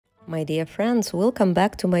My dear friends, welcome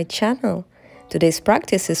back to my channel. Today's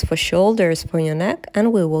practice is for shoulders, for your neck,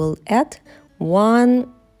 and we will add one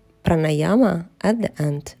pranayama at the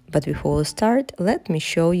end. But before we start, let me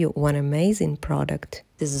show you one amazing product.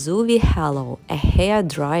 The Zuvi Halo, a hair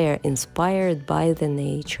dryer inspired by the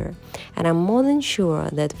nature. And I'm more than sure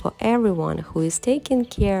that for everyone who is taking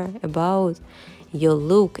care about your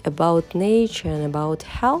look, about nature and about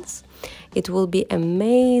health, it will be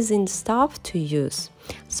amazing stuff to use.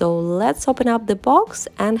 So let's open up the box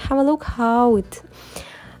and have a look how it's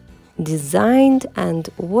designed and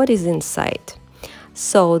what is inside.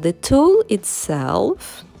 So the tool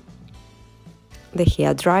itself, the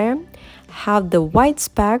hair dryer, have the wide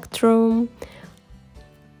spectrum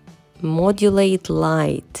modulate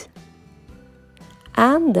light,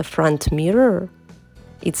 and the front mirror,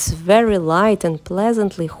 it's very light and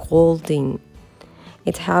pleasantly holding.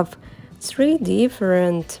 It have 3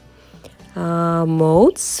 different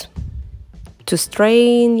modes: to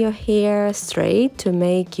straighten your hair straight, to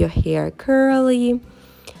make your hair curly,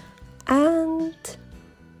 and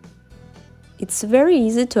it's very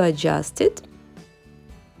easy to adjust it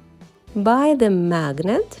by the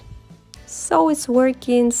magnet, so it's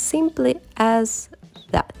working simply as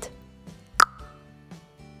that.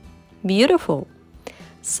 Beautiful!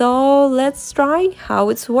 So let's try how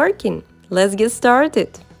it's working. Let's get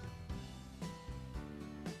started.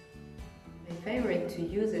 My favorite to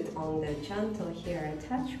use it on the gentle hair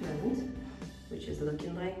attachment, which is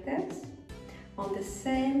looking like this, on the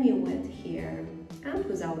semi-wet hair and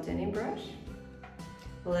without any brush.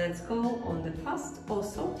 Let's go on the fast or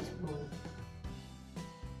soft mode.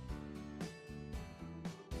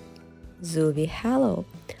 Zuvi Halo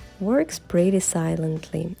works pretty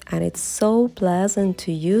silently, and it's so pleasant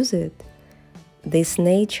to use it. This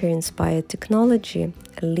nature-inspired technology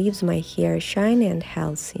leaves my hair shiny and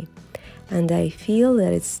healthy, and I feel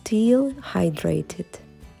that it's still hydrated.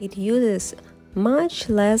 It uses much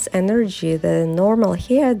less energy than a normal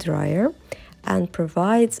hair dryer and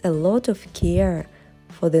provides a lot of care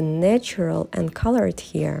for the natural and colored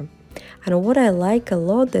hair. And what I like a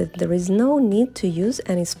lot that there is no need to use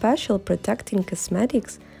any special protecting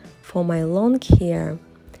cosmetics for my long hair.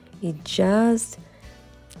 It just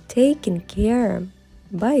taken care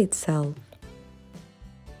by itself.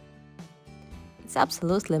 It's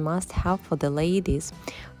absolutely must-have for the ladies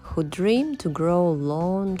who dream to grow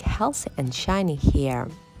long, healthy and shiny hair.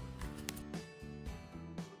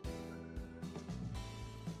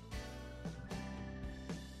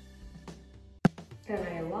 And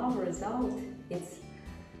I love result. It's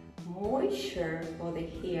moisture for the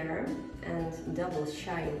hair and double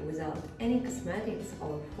shine without any cosmetics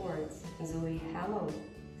or efforts. Zuvi Halo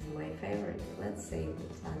is my favorite. Let's say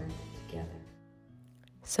it's Ananda together.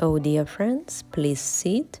 So dear friends, please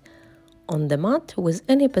sit on the mat with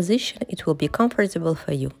any position it will be comfortable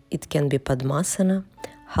for you. It can be Padmasana,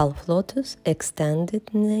 half lotus,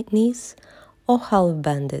 extended knees, or half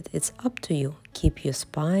bended. It's up to you. Keep your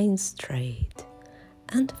spine straight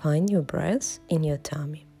and find your breath in your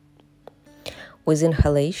tummy. With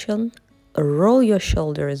inhalation, roll your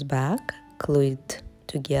shoulders back, glue it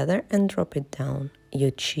together and drop it down,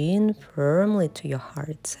 your chin firmly to your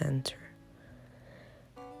heart center.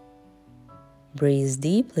 Breathe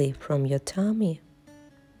deeply from your tummy.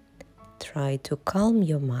 Try to calm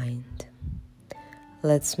your mind.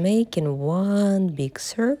 Let's make in one big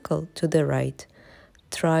circle to the right.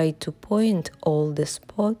 Try to point all the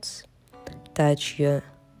spots. Touch your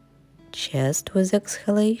chest with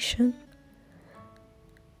exhalation.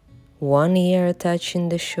 One ear touching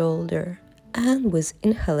the shoulder, and with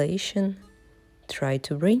inhalation, try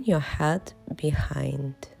to bring your head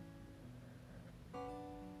behind.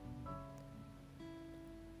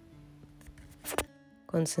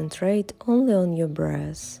 Concentrate only on your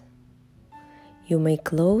breath. You may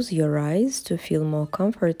close your eyes to feel more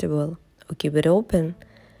comfortable or keep it open.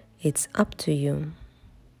 It's up to you.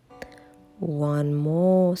 One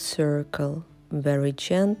more circle, very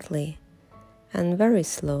gently and very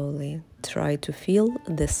slowly. Try to feel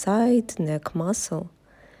the side neck muscle,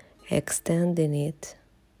 extending it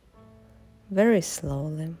very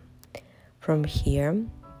slowly. From here,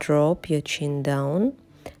 drop your chin down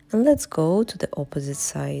and let's go to the opposite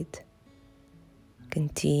side.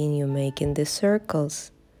 Continue making the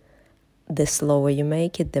circles. The slower you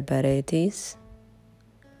make it, the better it is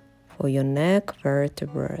for your neck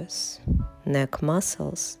vertebrae, neck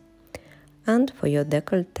muscles, and for your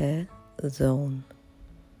décolleté zone.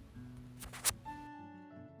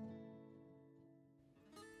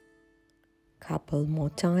 Couple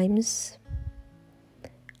more times,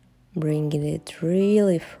 bringing it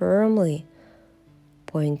really firmly,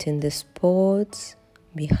 pointing the spots,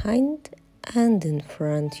 behind and in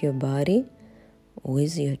front your body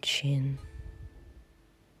with your chin.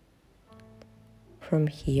 From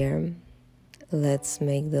here, let's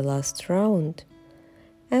make the last round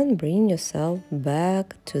and bring yourself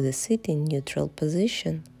back to the sitting neutral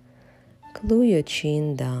position. Glue your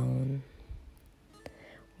chin down.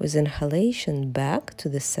 With inhalation back to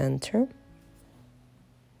the center.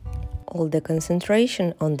 Hold the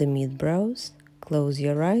concentration on the mid-brows. Close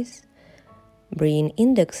your eyes. Bring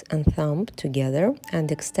index and thumb together and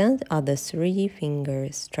extend other 3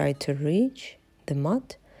 fingers. Try to reach the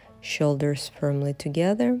mat. Shoulders firmly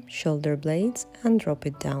together, shoulder blades, and drop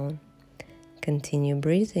it down. Continue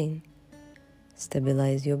breathing.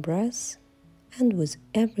 Stabilize your breath, and with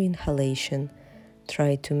every inhalation,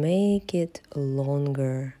 try to make it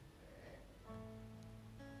longer.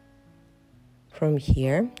 From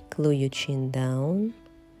here, glue your chin down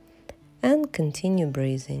and continue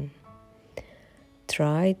breathing.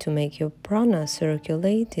 Try to make your prana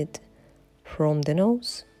circulated from the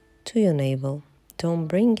nose to your navel. Don't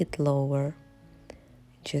bring it lower,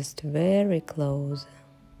 just very close.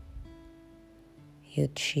 Your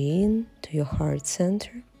chin to your heart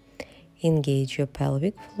center. Engage your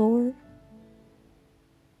pelvic floor.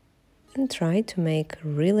 And try to make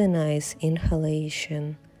really nice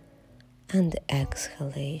inhalation and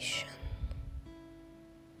exhalation.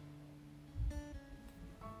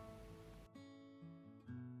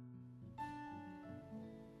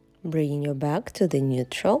 Bring your back to the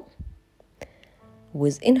neutral.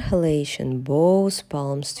 With inhalation, both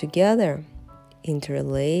palms together.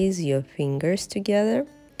 Interlace your fingers together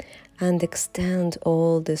and extend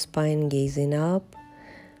all the spine gazing up.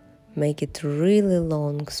 Make it really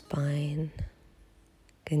long spine.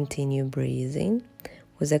 Continue breathing.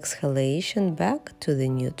 With exhalation back to the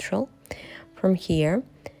neutral. From here,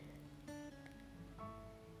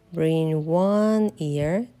 bring one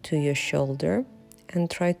ear to your shoulder and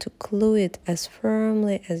try to glue it as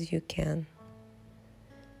firmly as you can.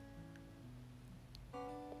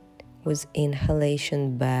 With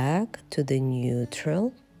inhalation back to the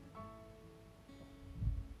neutral.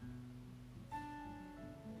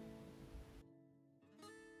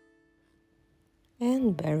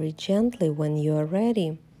 And very gently, when you are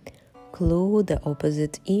ready, glue the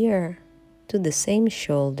opposite ear to the same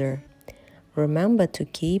shoulder. Remember to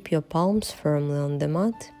keep your palms firmly on the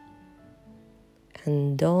mat.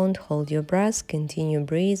 And don't hold your breath, continue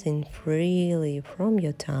breathing freely from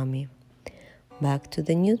your tummy. Back to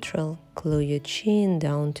the neutral, glue your chin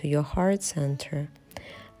down to your heart center.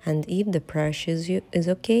 And if the pressure is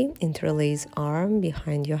okay, interlace arm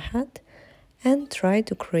behind your head and try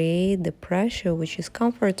to create the pressure which is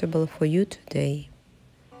comfortable for you today.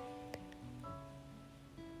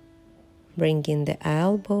 Bring in the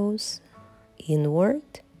elbows inward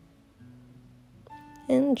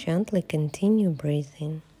and gently continue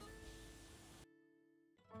breathing.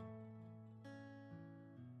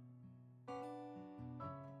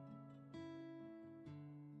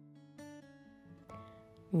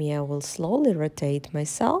 I will slowly rotate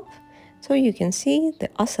myself so you can see the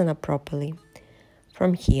asana properly.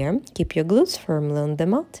 From here, keep your glutes firmly on the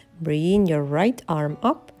mat. Bring your right arm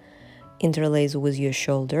up, interlace with your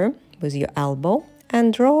shoulder, with your elbow,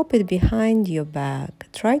 and drop it behind your back.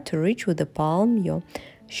 Try to reach with the palm your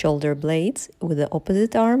shoulder blades. With the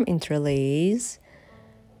opposite arm, interlace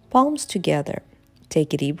palms together.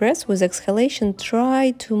 Take a deep breath. With exhalation,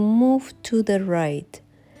 try to move to the right.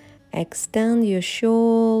 Extend your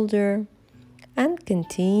shoulder and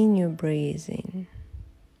continue breathing.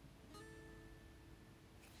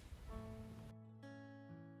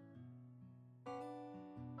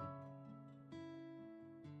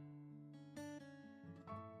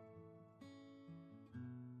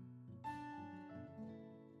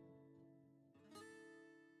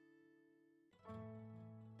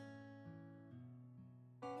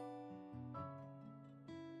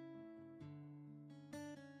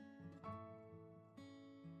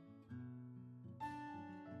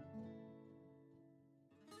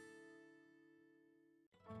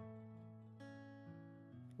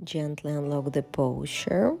 Gently unlock the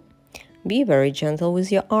posture. Be very gentle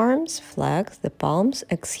with your arms. Flex the palms.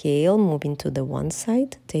 Exhale, moving to the one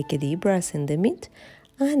side. Take a deep breath in the mid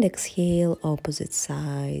and exhale opposite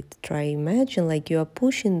side. Try imagine like you are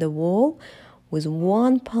pushing the wall with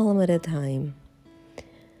one palm at a time.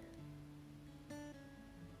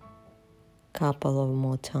 Couple of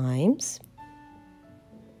more times.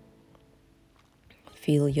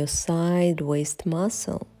 Feel your side waist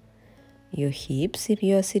muscle. Your hips if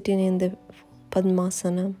you are sitting in the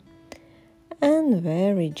Padmasana. And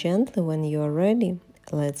very gently when you are ready,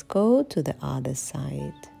 let's go to the other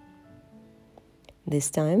side. This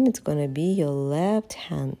time it's gonna be your left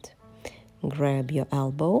hand. Grab your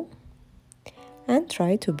elbow and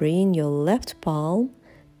try to bring your left palm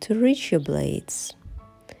to reach your blades.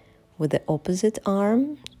 With the opposite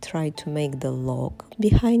arm, try to make the lock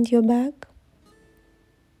behind your back.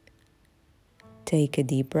 Take a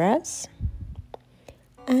deep breath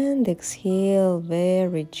and exhale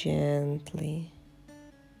very gently.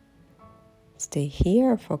 Stay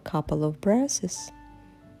here for a couple of breaths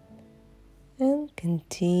and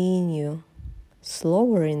continue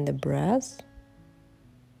slower in the breath,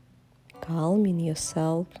 calming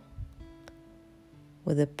yourself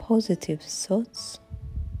with the positive thoughts.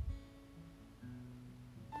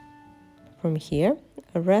 From here,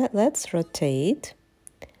 let's rotate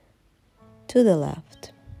to the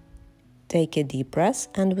left. Take a deep breath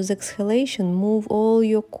and with exhalation, move all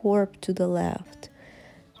your core to the left.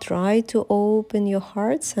 Try to open your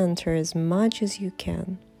heart center as much as you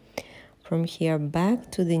can. From here, back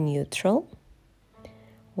to the neutral.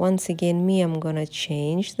 Once again, I'm gonna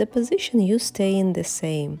change the position. You stay in the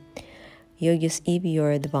same. Yogis, if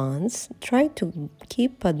you're advanced, try to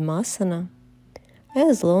keep Padmasana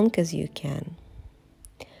as long as you can.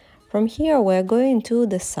 From here, we're going to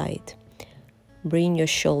the side. Bring your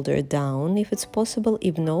shoulder down if it's possible.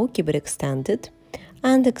 If no, keep it extended.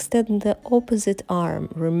 And extend the opposite arm.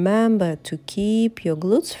 Remember to keep your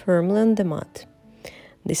glutes firmly on the mat.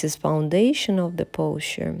 This is foundation of the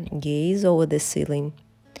posture. Gaze over the ceiling.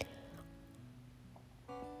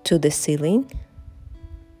 To the ceiling.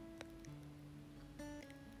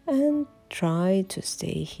 And try to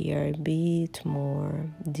stay here a bit more.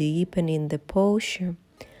 Deepening the posture.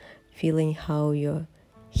 Feeling how your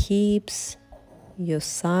hips, your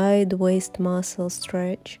side waist muscles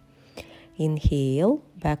stretch. Inhale,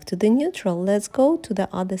 back to the neutral. Let's go to the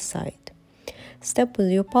other side. Step with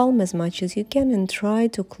your palm as much as you can and try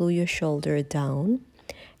to glue your shoulder down.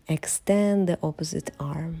 Extend the opposite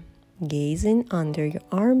arm, gazing under your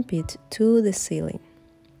armpit to the ceiling.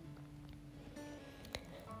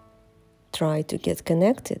 Try to get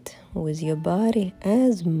connected with your body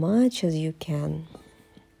as much as you can.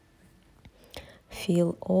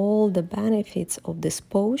 Feel all the benefits of this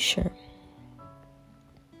posture.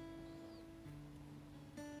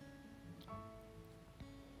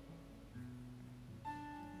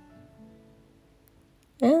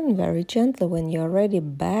 And very gently, when you're ready,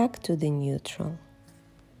 back to the neutral.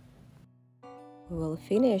 We will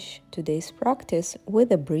finish today's practice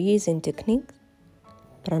with a breathing technique,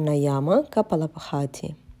 pranayama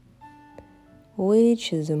Kalabhati,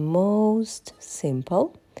 which is the most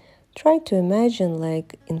simple. Try to imagine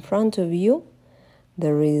like in front of you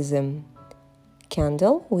there is a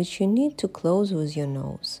candle which you need to close with your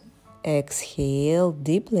nose. Exhale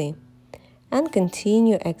deeply and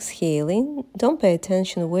continue exhaling. Don't pay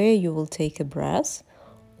attention where you will take a breath.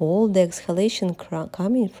 All the exhalation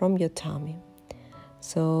coming from your tummy.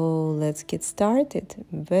 So let's get started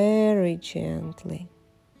very gently.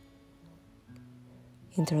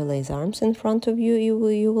 Interlace arms in front of you, you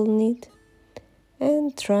will need.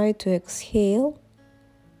 And try to exhale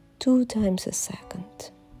 2 times a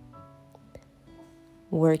second.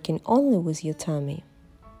 Working only with your tummy.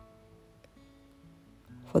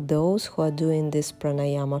 For those who are doing this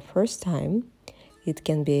pranayama first time, it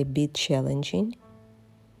can be a bit challenging.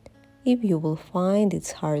 If you will find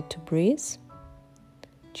it's hard to breathe,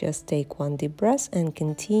 just take 1 deep breath and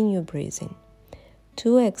continue breathing.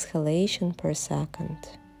 2 exhalations per second.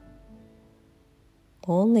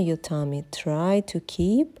 Only your tummy. Try to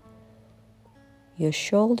keep your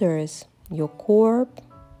shoulders, your core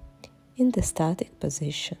in the static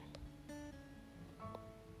position.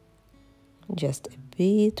 Just a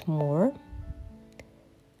bit more,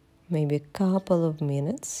 maybe a couple of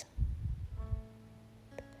minutes.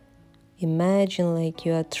 Imagine like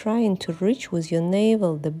you are trying to reach with your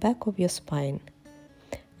navel the back of your spine.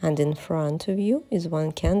 And in front of you is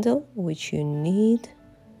 1 candle which you need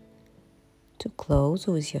to close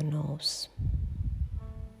with your nose.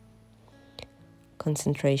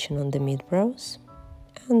 Concentration on the mid-brows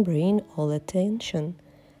and bring all attention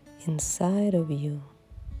inside of you.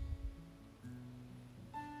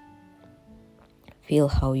 Feel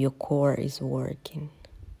how your core is working.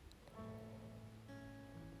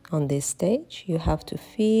 On this stage, you have to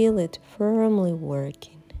feel it firmly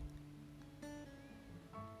working.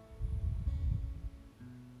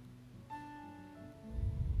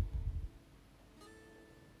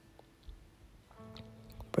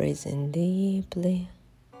 Breathe in deeply.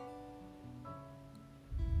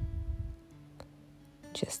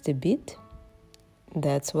 Just a bit.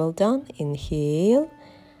 That's well done. Inhale.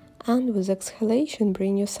 And with exhalation,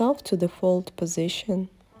 bring yourself to the fold position.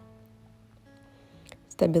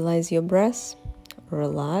 Stabilize your breath,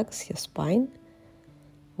 relax your spine.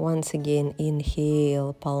 Once again,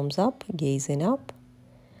 inhale, palms up, gazing up.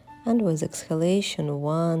 And with exhalation,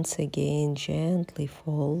 once again, gently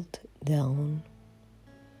fold down.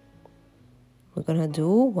 We're gonna do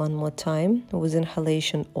one more time with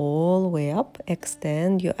inhalation all the way up.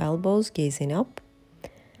 Extend your elbows, gazing up.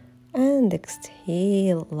 And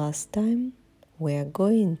exhale, last time. We're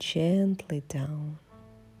going gently down.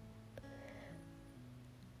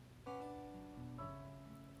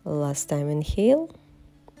 Last time, inhale.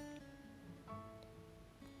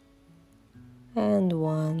 And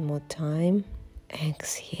one more time,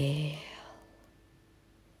 exhale.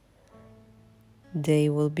 Day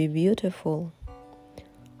will be beautiful.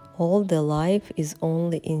 All the life is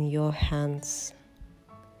only in your hands.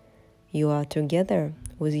 You are together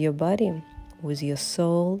with your body, with your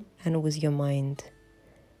soul, and with your mind,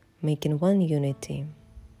 making one unity.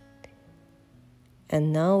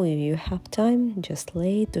 And now, if you have time, just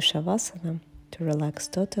lay to Shavasana to relax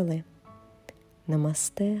totally.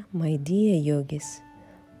 Namaste, my dear yogis.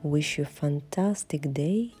 Wish you a fantastic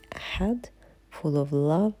day ahead, full of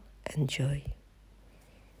love and joy.